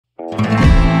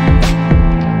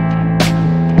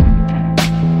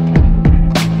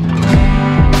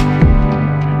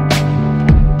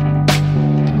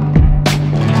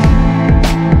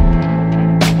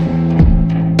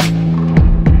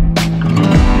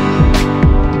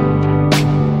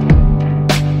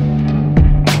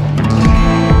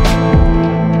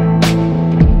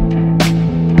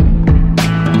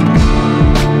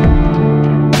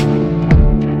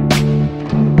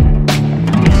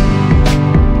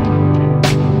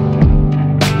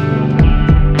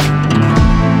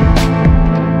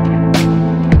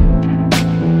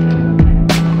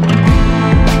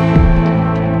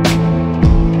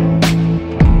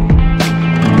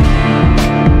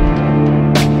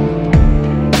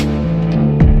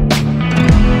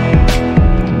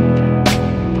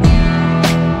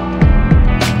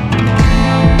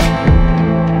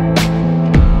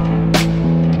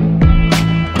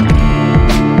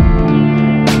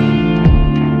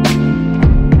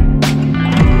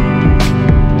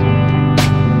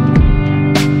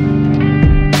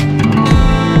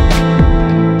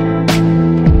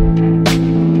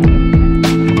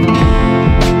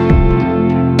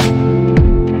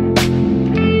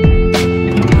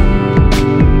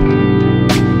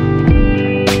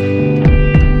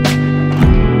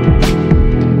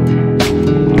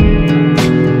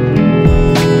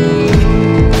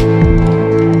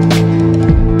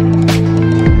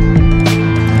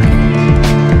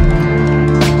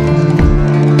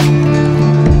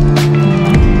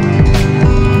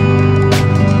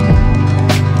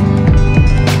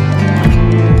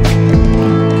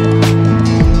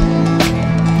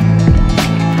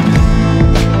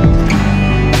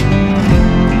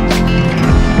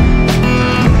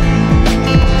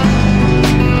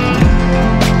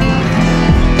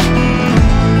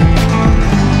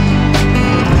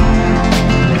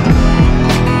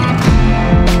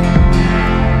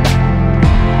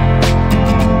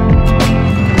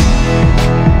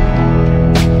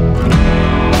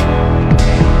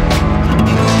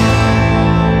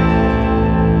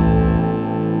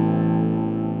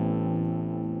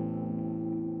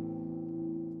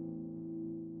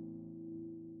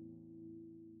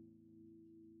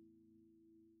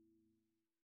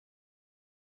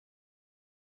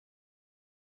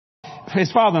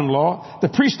his father-in-law, the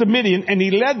priest of Midian, and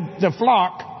he led the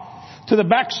flock to the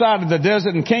backside of the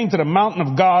desert and came to the mountain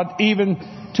of God, even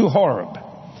to Horeb.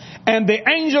 And the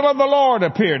angel of the Lord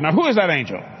appeared. Now, who is that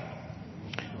angel?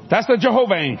 That's the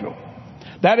Jehovah angel.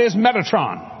 That is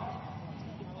Metatron.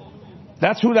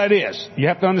 That's who that is. You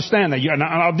have to understand that. And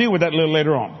I'll deal with that a little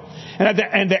later on.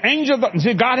 And the angel,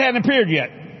 see, God hadn't appeared yet.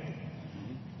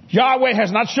 Yahweh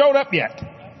has not showed up yet.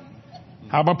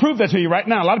 I'm going to prove that to you right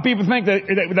now. A lot of people think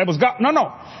that was God.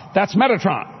 No. That's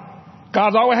Metatron.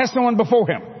 God always has someone before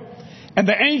him. And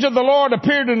the angel of the Lord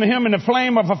appeared unto him in the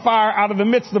flame of a fire out of the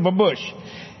midst of a bush.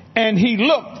 And he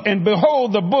looked, and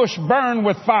behold, the bush burned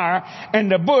with fire,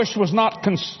 and the bush was not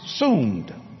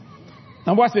consumed.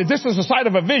 Now watch this. This is a sight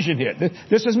of a vision here.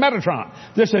 This is Metatron.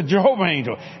 This is Jehovah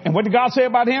angel. And what did God say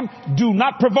about him? Do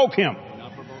not provoke him.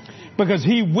 Because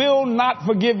he will not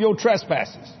forgive your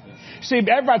trespasses. See,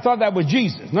 everybody thought that was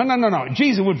Jesus. No.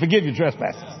 Jesus would forgive your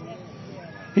trespasses.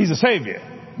 He's a savior.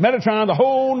 Metatron's a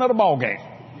whole nother ball game.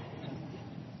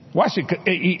 Watch it.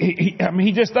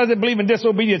 He just doesn't believe in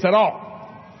disobedience at all.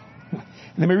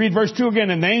 Let me read verse 2 again.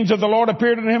 And the angel of the Lord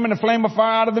appeared unto him in a flame of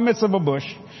fire out of the midst of a bush.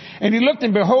 And he looked,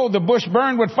 and behold, the bush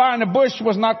burned with fire, and the bush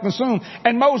was not consumed.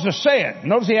 And Moses said,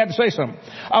 notice he had to say something,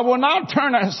 I will now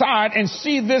turn aside and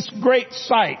see this great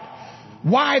sight,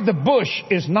 why the bush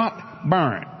is not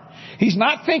burned. He's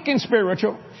not thinking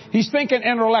spiritual. He's thinking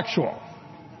intellectual.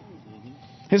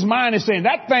 His mind is saying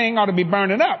that thing ought to be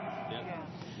burning up.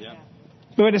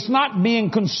 But it's not being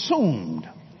consumed.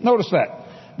 Notice that.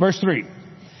 Verse 3.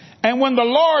 And when the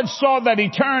Lord saw that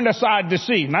he turned aside to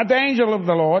see, not the angel of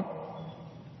the Lord,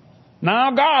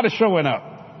 now God is showing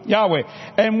up, Yahweh.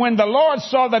 And when the Lord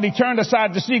saw that he turned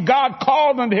aside to see, God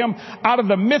called unto him out of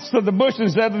the midst of the bush and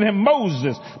said unto him,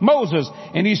 Moses, Moses.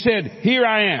 And he said, here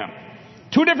I am.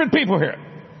 Two different people here.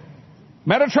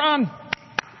 Metatron,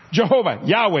 Jehovah,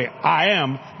 Yahweh, I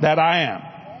am that I am.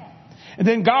 And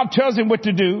then God tells him what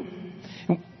to do.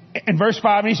 In verse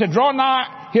 5, and he said, draw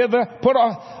nigh hither, put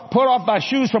off thy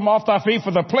shoes from off thy feet,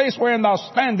 for the place wherein thou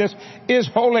standest is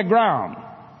holy ground.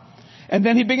 And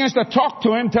then he begins to talk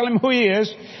to him, tell him who he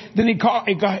is. Then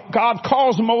God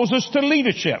calls Moses to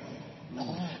leadership.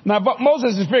 Now, but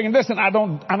Moses is figuring, listen, I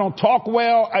don't talk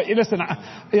well.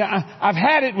 I've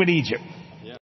had it with Egypt.